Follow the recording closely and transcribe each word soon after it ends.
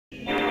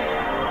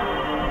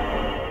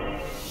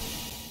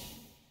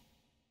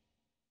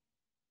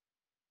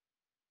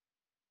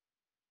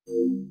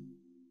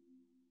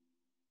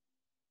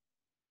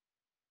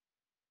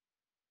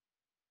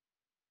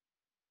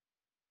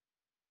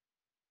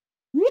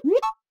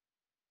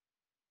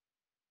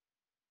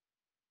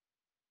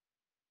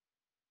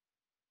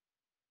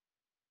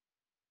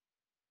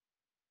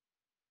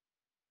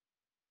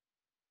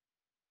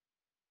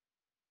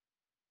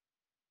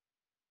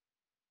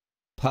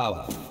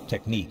Power,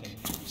 technique,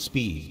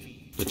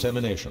 speed,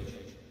 determination,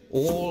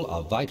 all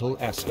are vital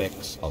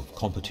aspects of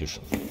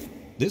competition.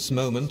 This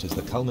moment is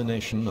the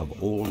culmination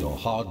of all your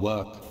hard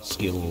work,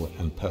 skill,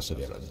 and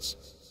perseverance.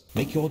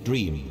 Make your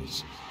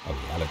dreams a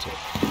reality.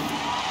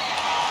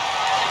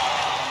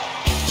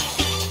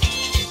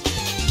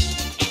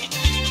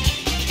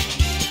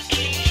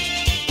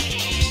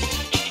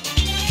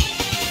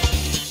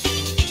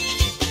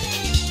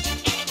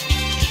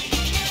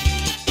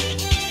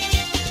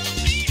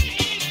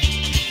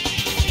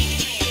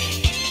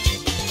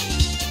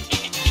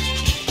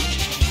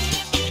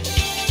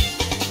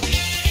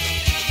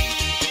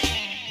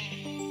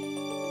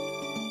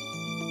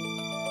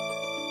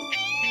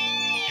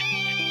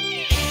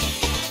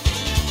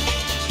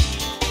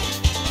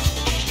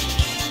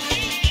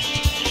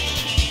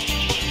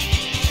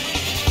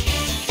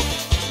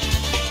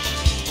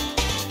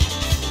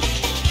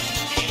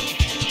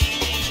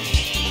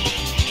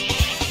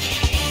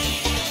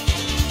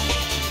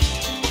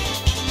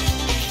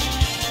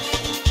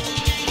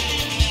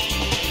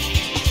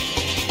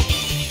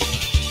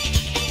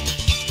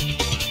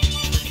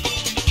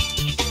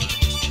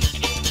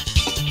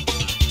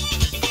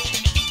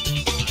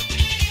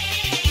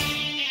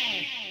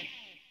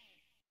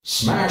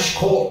 Smash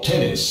Court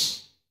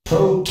Tennis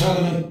Pro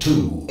Tournament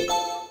 2.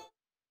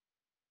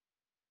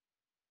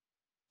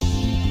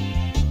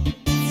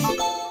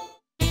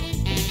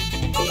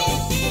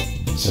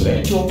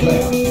 Select your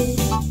player.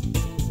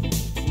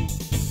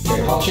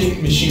 Heihachi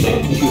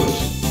and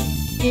Hewitt.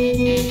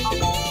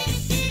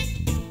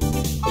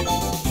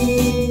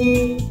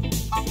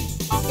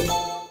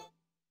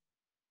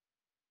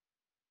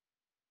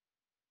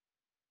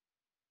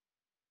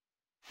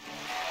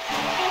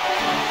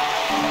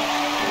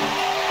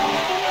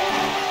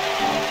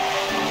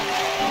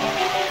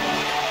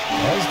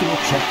 As the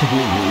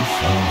retractable roof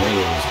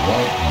unveils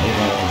white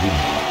Laver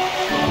Arena,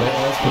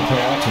 players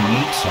prepare to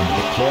meet under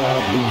the clear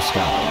blue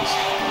skies.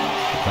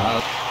 The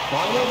crowd...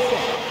 Final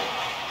set.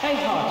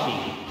 Heihachi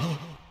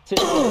to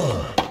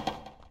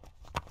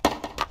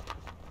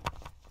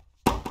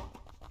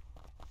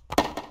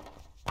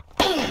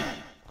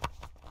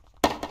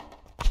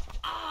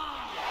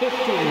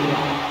 15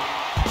 rounds.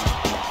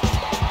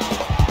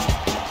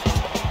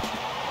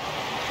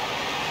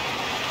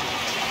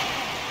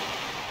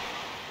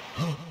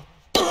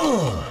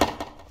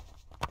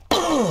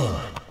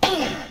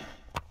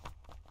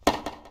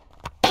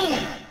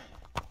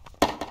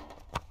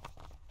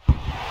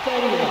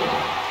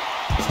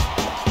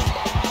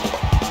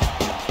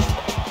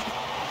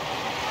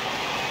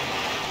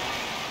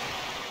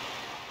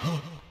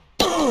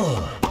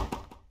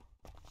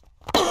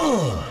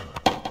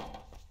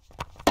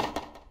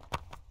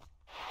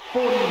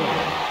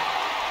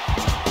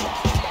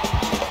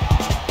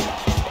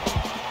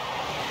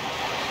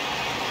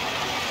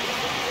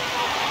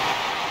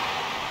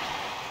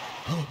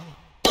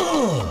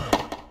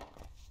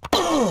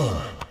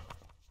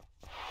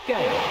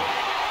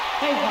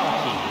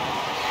 Heihachi,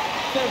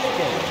 first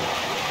game.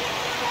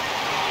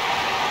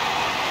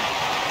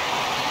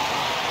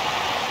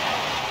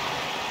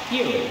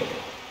 Hewitt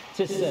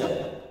to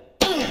serve.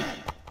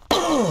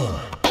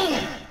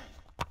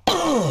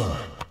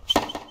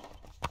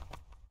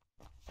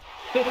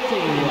 15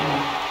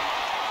 left.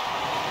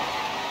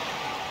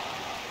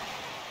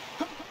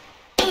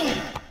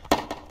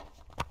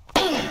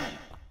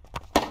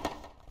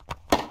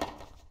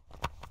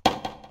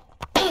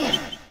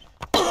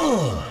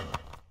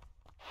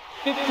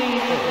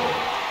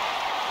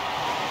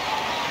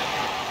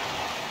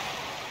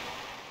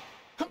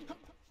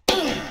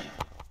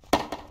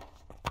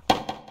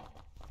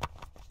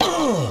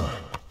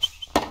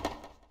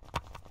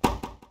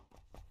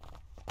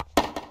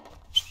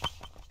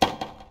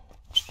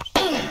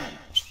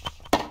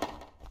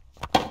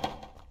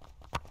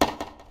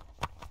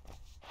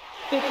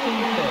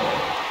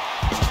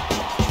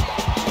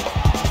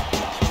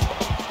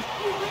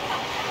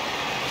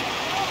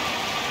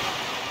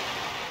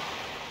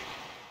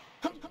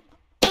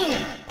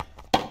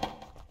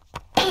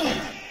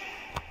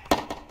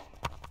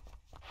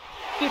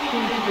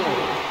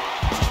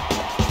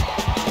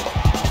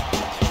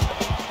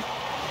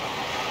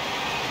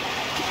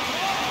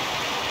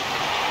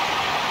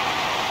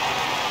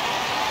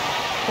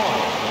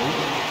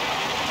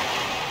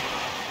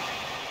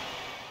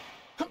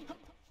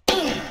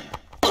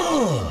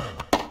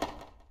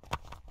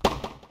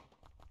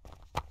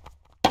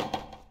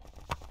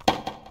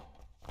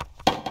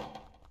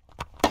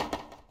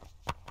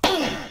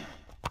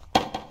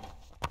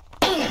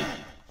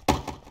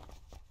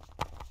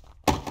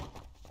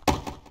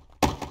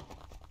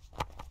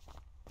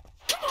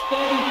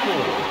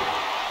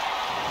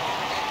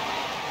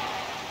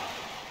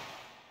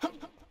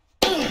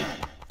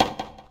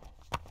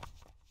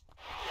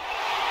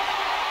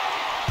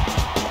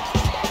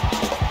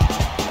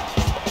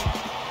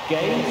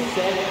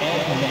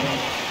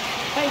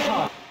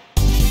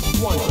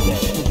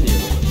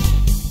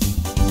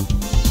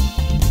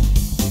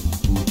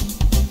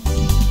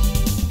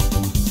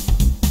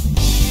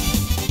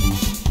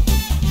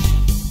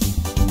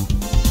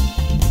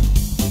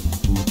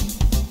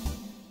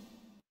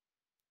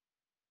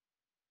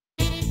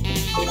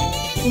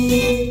 The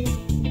red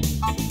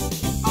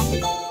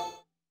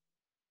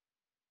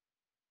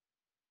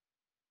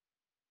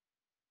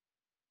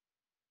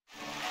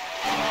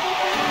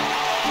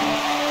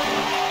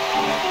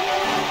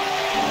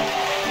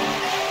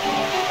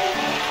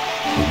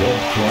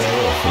player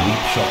of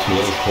Philippe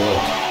Chatrier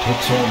court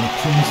takes on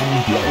Crimson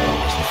Blow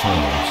as the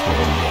finals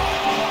draw near.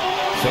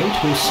 Fate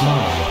will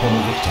smile upon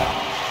the victor.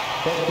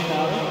 Tête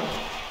finale,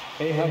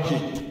 Heihachi.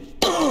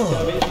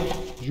 Service,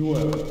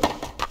 joueur.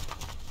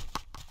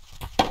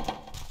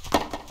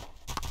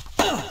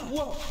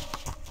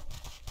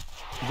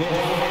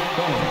 Zéro,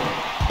 point.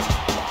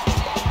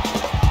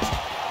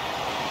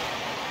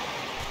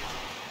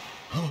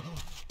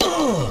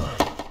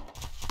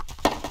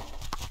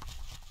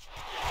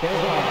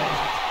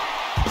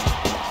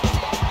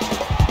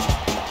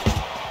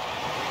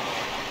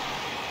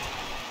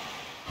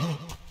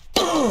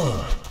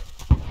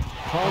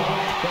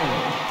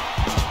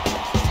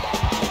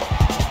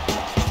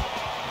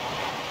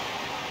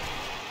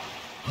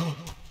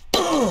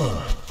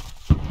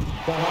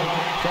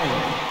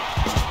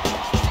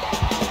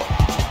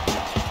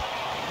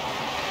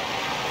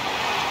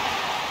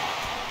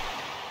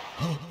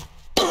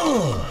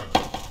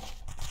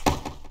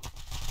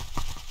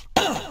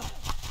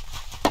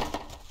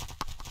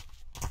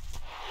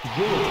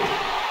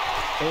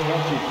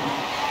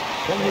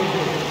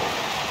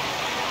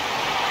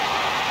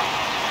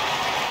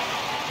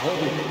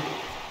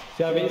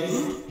 Service,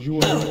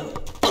 joueur.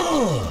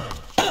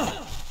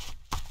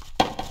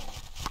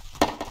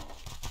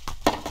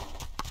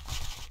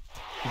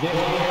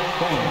 Zéro,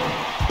 point.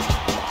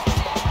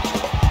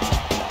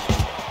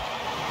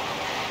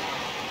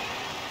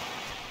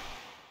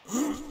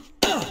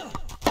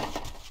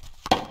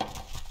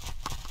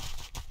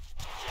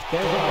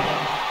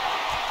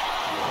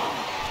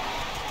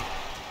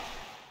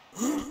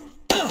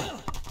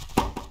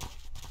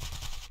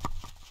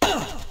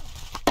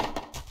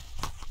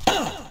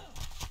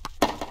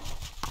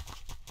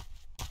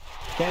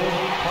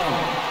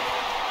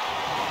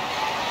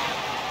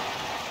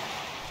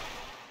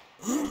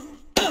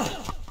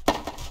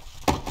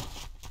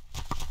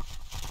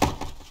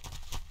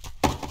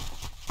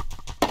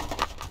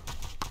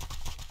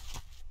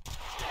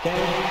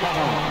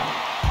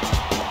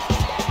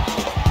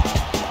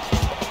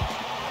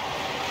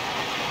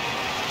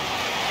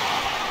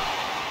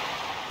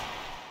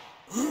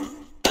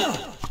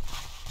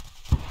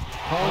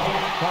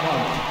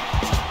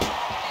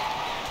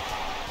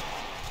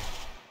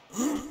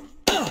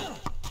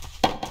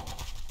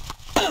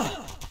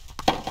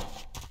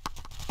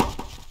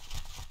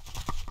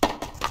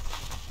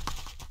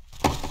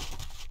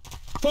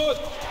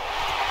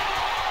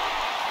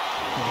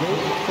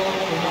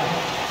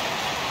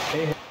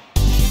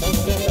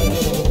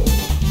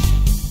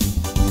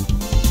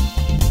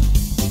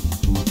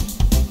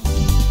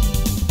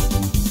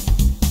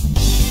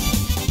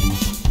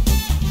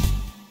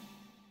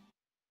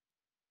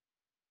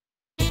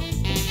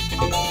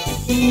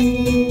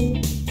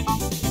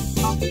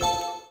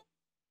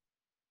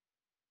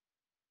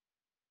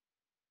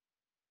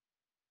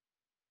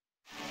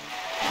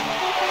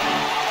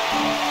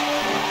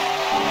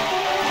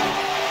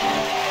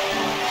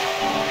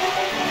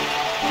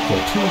 For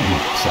 2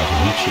 weeks at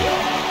Heihachi,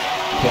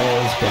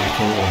 players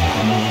battle on the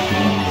emerald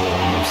green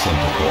lawn of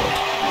Centre Court.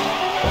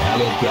 The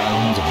hallowed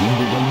grounds of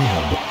Wimbledon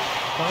have been...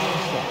 Final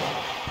set.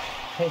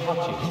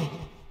 Heihachi.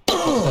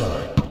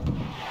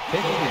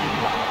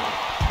 15 black.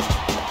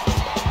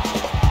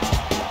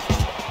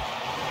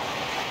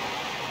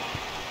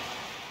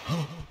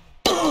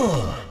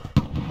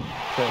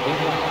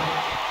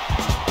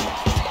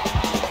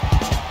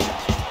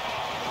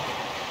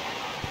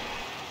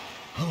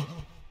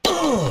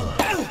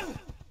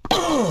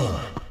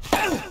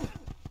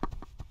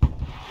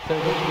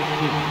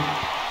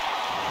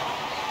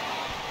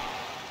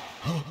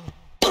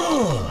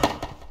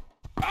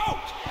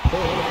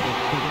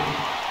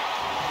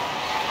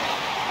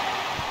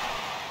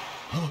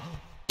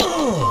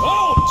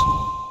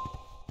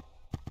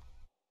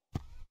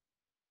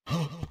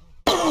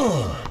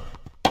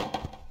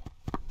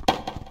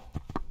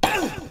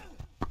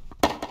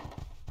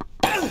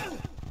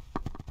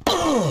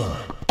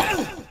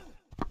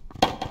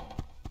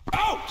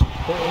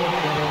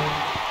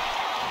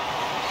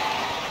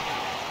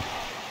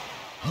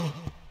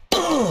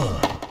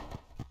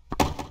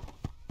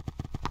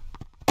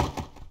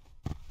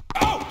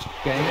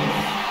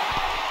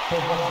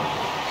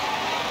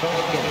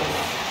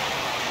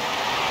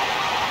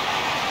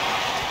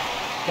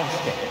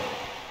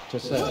 To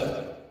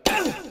serve.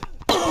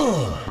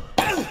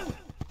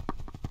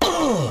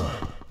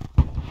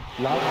 Love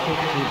 15.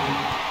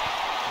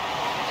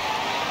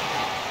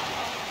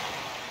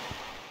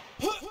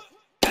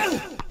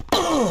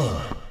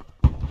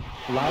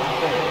 Live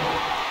 7.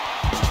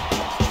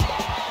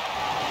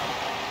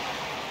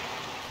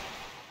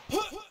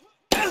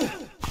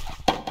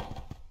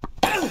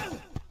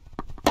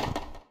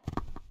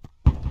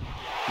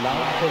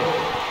 Live 4.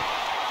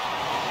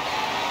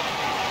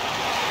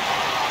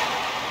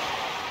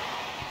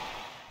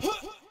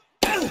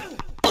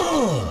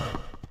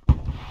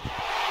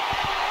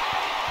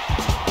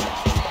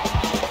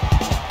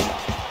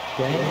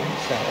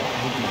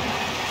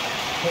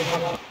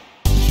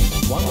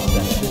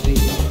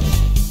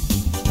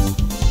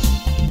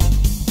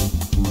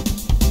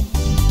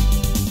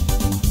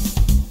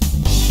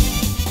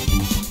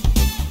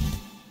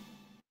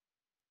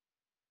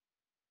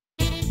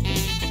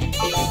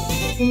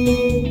 When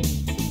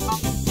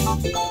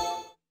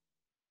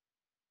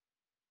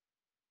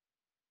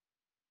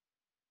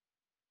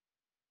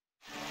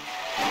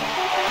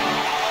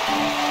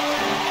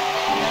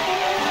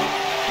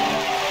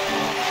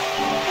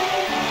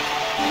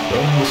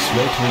the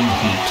sweltering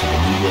heat of the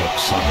New York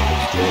summer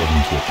is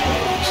drawing to a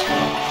close,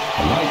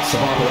 the lights of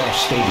our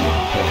Ashe Stadium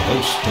play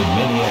host to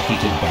many a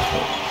heated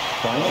battle.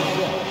 Final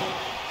set.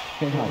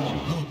 Heihachi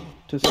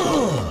to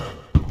serve.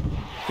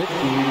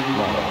 15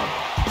 love.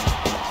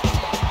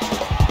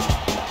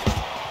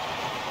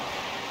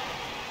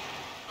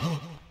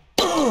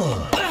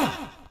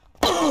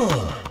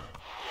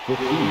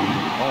 15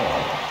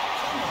 all.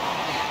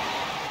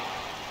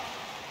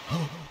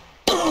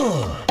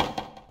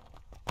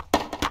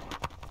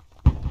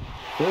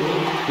 30-15.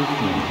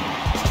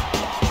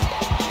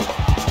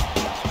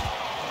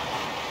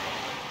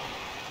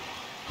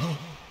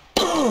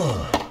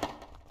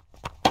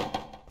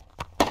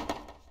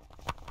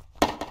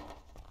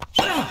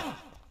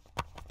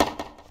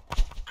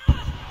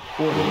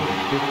 40-15.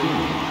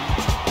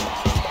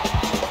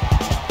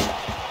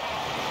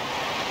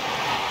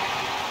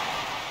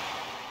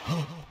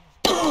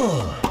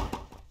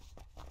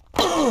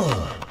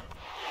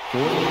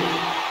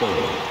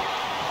 40-30.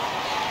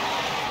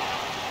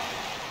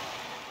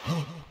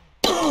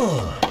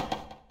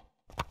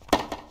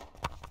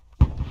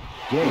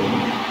 'Game,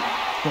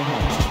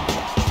 Heihachi.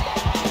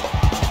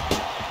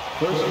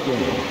 First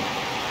game.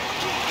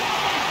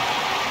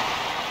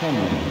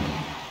 Cameo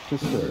to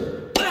serve.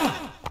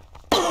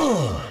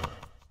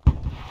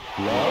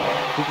 Love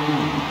to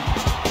lead.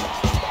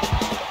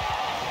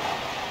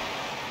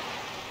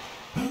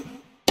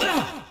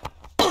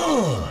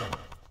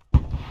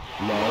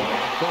 Love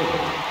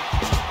forward.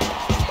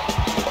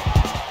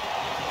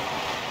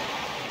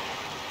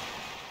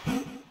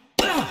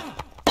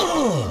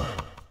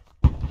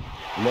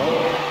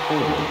 Love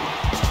forward.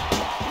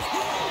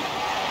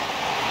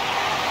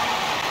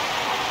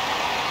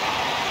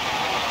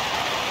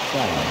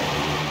 Silence.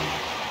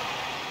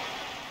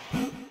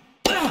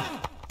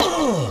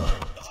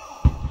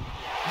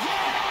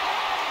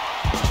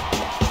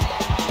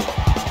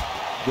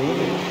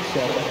 Game,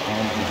 set,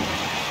 and match.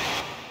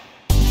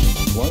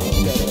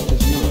 1-0.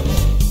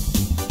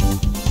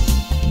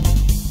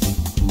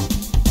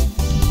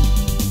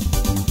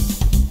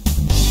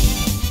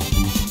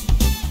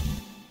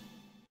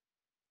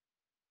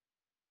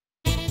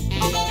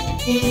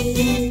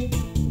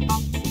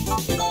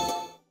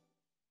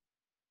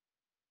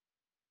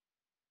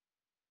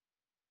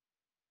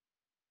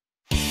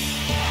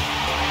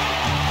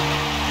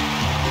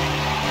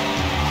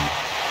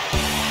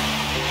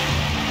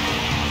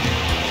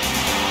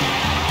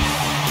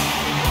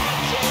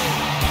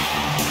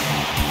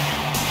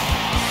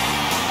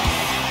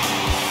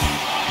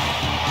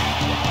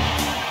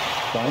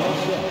 Final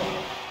set.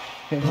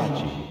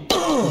 Heihachi to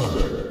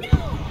serve.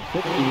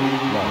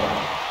 15 love.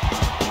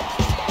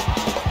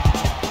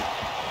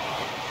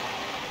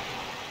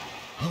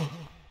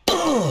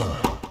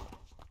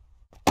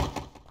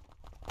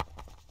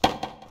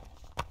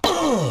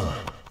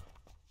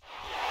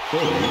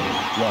 30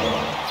 love.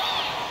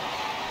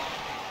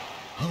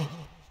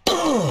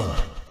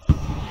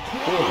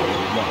 40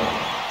 love.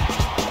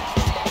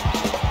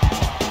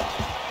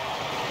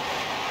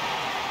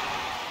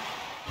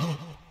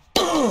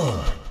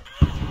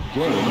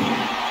 'Game,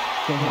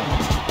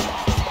 Heihachi.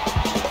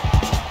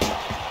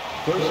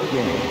 First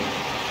game.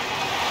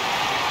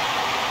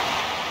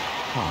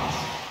 Toss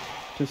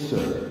to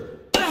serve.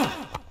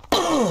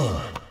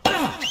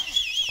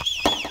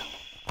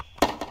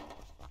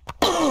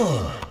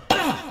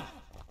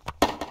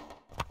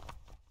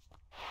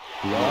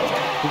 Love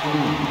to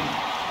lead.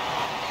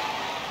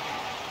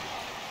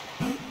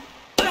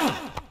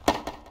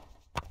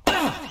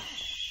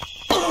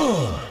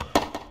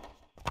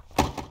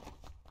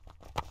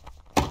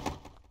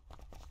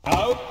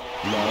 Out.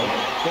 Love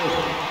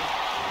forward.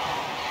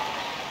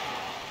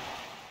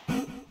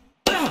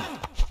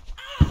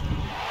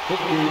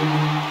 15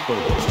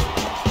 forward.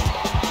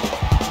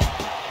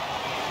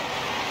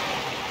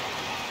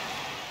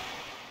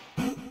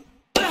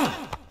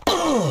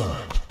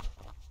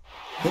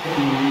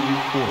 15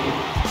 forward.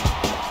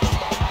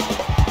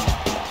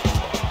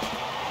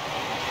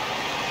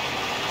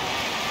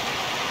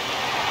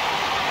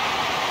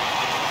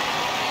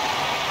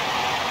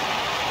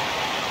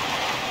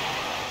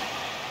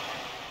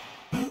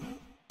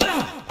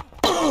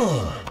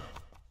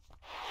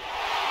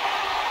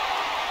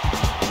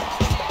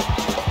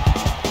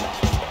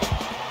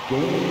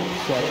 Game,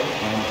 set,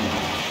 and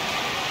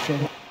match.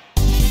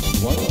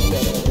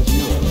 1-7.